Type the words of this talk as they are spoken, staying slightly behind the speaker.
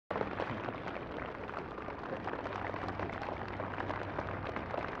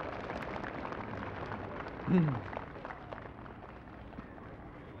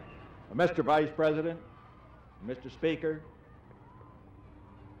Mr. Vice President, Mr. Speaker,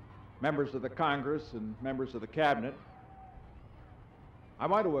 members of the Congress and members of the Cabinet, I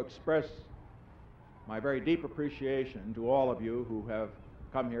want to express my very deep appreciation to all of you who have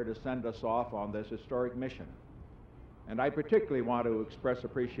come here to send us off on this historic mission. And I particularly want to express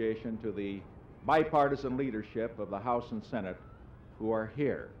appreciation to the bipartisan leadership of the House and Senate who are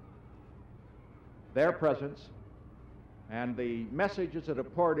here. Their presence and the messages that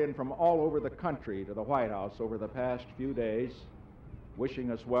have poured in from all over the country to the White House over the past few days, wishing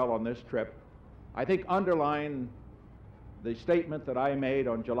us well on this trip, I think underline the statement that I made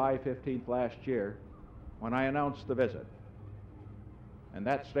on July 15th last year when I announced the visit. And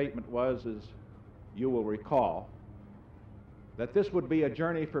that statement was, as you will recall, that this would be a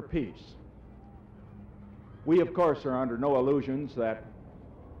journey for peace. We, of course, are under no illusions that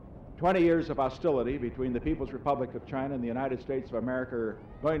 20 years of hostility between the People's Republic of China and the United States of America are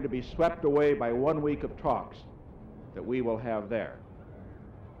going to be swept away by 1 week of talks that we will have there.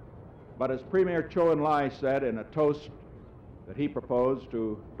 But as Premier Chou En-lai said in a toast that he proposed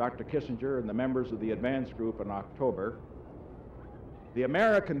to Dr. Kissinger and the members of the advance group in October, the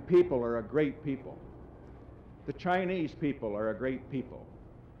American people are a great people. The Chinese people are a great people.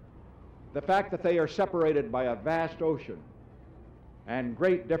 The fact that they are separated by a vast ocean and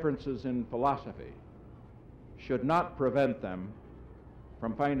great differences in philosophy should not prevent them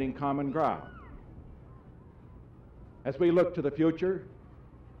from finding common ground. As we look to the future,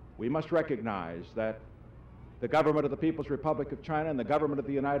 we must recognize that the government of the People's Republic of China and the government of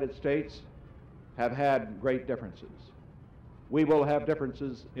the United States have had great differences. We will have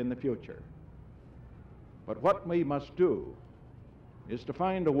differences in the future. But what we must do is to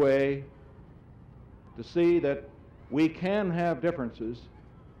find a way to see that we can have differences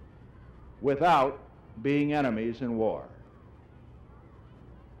without being enemies in war.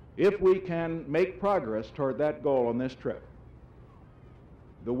 If we can make progress toward that goal on this trip,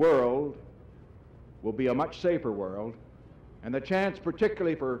 the world will be a much safer world, and the chance,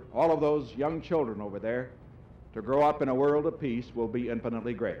 particularly for all of those young children over there, to grow up in a world of peace will be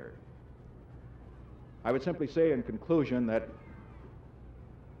infinitely greater. I would simply say in conclusion that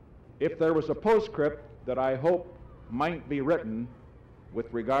if there was a postscript that I hope might be written with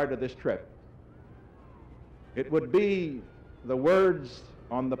regard to this trip, it would be the words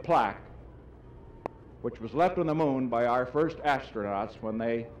on the plaque which was left on the moon by our first astronauts when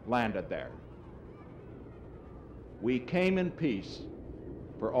they landed there. We came in peace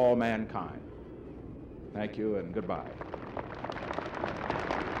for all mankind. Thank you and goodbye.